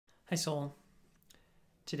Hi Soul.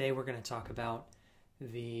 Today we're going to talk about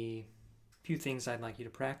the few things I'd like you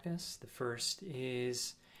to practice. The first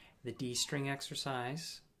is the D string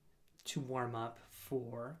exercise to warm up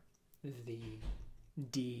for the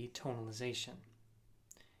D tonalization,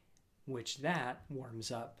 which that warms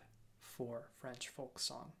up for French folk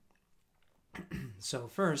song. So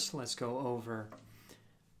first, let's go over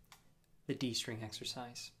the D string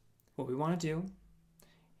exercise. What we want to do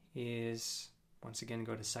is once again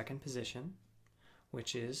go to second position,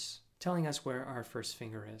 which is telling us where our first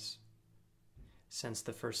finger is. Since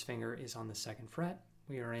the first finger is on the second fret,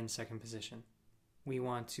 we are in second position. We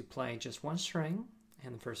want to play just one string,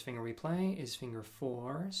 and the first finger we play is finger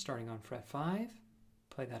 4, starting on fret 5.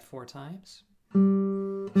 Play that 4 times.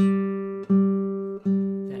 Then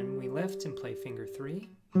we lift and play finger 3.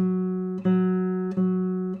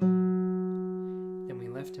 Then we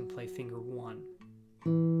lift and play finger 1.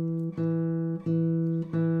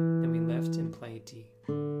 Then we lift and play D.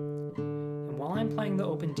 And while I'm playing the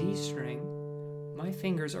open D string, my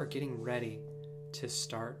fingers are getting ready to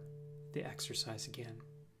start the exercise again.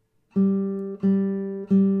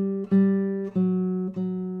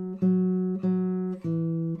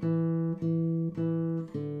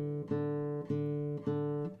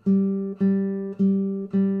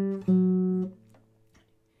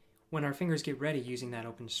 When our fingers get ready using that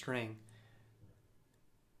open string,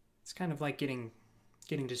 it's kind of like getting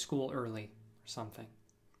to school early or something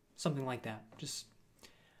like that. Just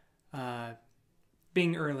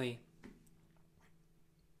being early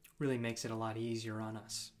really makes it a lot easier on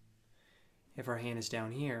us. If our hand is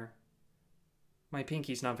down here, my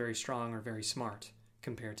pinky's not very strong or very smart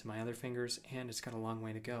compared to my other fingers, and it's got a long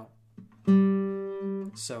way to go.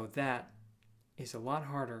 So that is a lot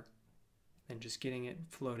harder than just getting it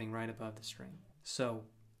floating right above the string. So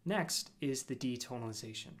next is the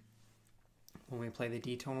detonalization. When we play the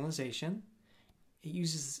detonalization, it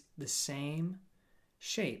uses the same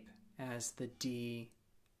shape as the D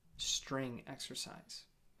string exercise.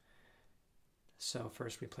 So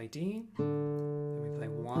first we play D, then we play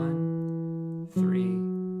 1, 3,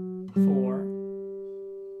 4.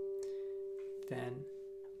 Then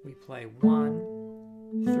we play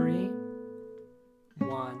 1, 3,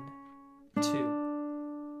 1,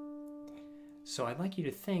 2. So I'd like you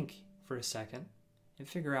to think for a second and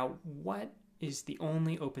figure out what is the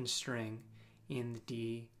only open string in the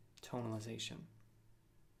D tonalization.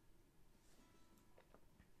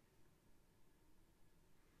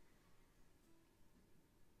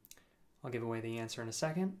 I'll give away the answer in a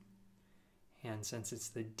second. And since it's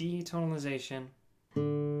the D tonalization,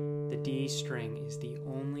 the D string is the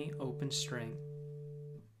only open string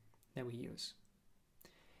that we use.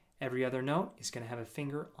 Every other note is going to have a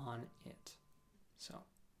finger on it. So.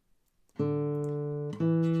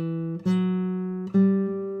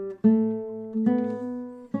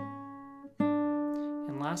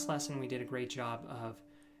 And last lesson we did a great job of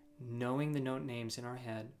knowing the note names in our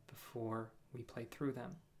head before we played through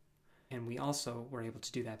them. And we also were able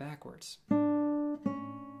to do that backwards.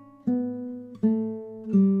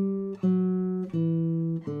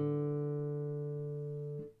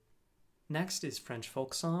 Next is French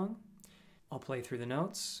folk song. I'll play through the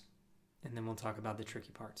notes, and then we'll talk about the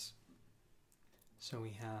tricky parts. So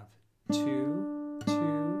we have 2,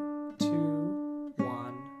 2, 2,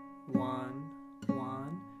 1, 1,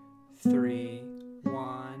 1, 3,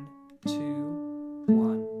 1, 2,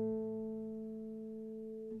 1.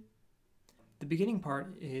 The beginning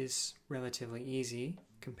part is relatively easy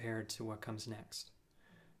compared to what comes next.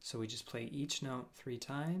 So we just play each note 3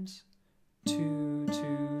 times. 2,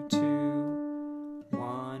 2, 2,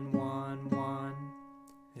 1, 1, 1.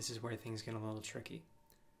 This is where things get a little tricky.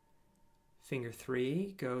 Finger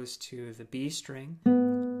 3 goes to the B string,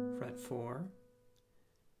 fret 4.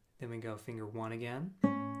 Then we go finger 1 again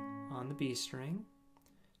on the B string,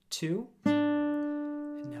 2.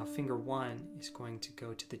 And now finger 1 is going to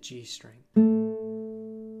go to the G string.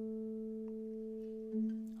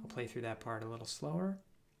 I'll play through that part a little slower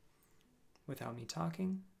without me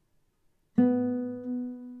talking.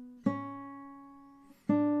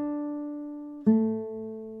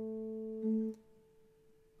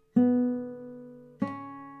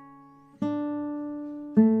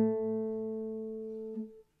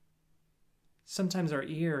 Sometimes our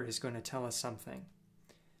ear is going to tell us something,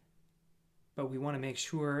 but we want to make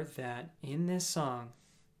sure that in this song,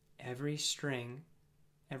 every string,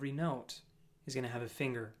 every note is going to have a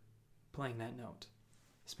finger playing that note,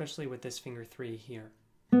 especially with this finger 3 here.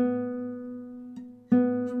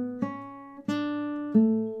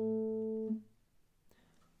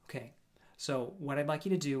 Okay, so what I'd like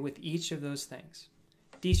you to do with each of those things,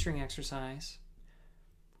 D string exercise,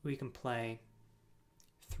 we can play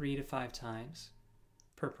 3 to 5 times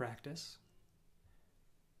per practice.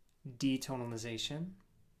 Detonalization,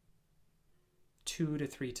 2 to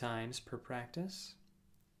 3 times per practice.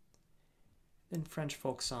 Then French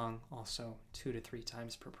folk song, also 2 to 3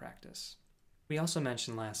 times per practice. We also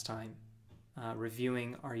mentioned last time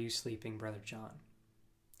reviewing Are You Sleeping, Brother John?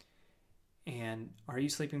 And Are You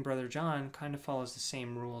Sleeping, Brother John kind of follows the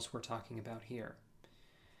same rules we're talking about here.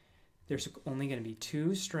 There's only going to be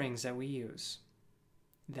 2 strings that we use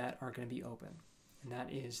that are going to be open, and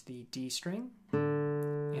that is the D string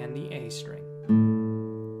and the A string.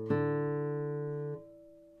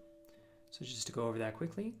 So just to go over that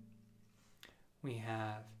quickly, we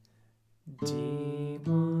have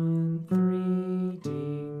D1, 3, D,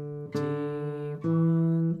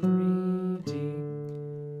 D1, 3, D.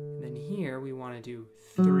 And then here we want to do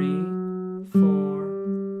 3,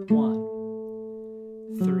 4, 1.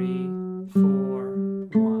 3, 4,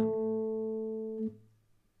 1.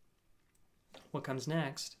 What comes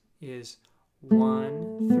next is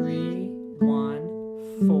 1, 3,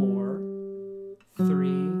 1, 4,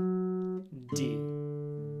 3, D.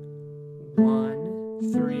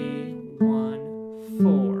 1, 3, 1,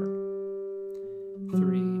 4,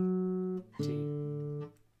 3, D.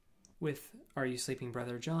 With Are You Sleeping,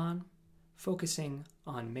 Brother John, focusing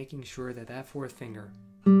on making sure that that 4th finger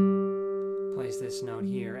plays this note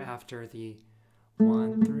here after the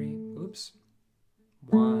 1, 3, oops,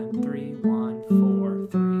 1, 3, 1, 4,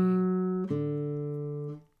 3.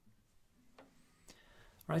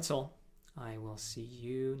 All right, soul, I will see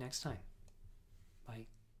you next time. Bye.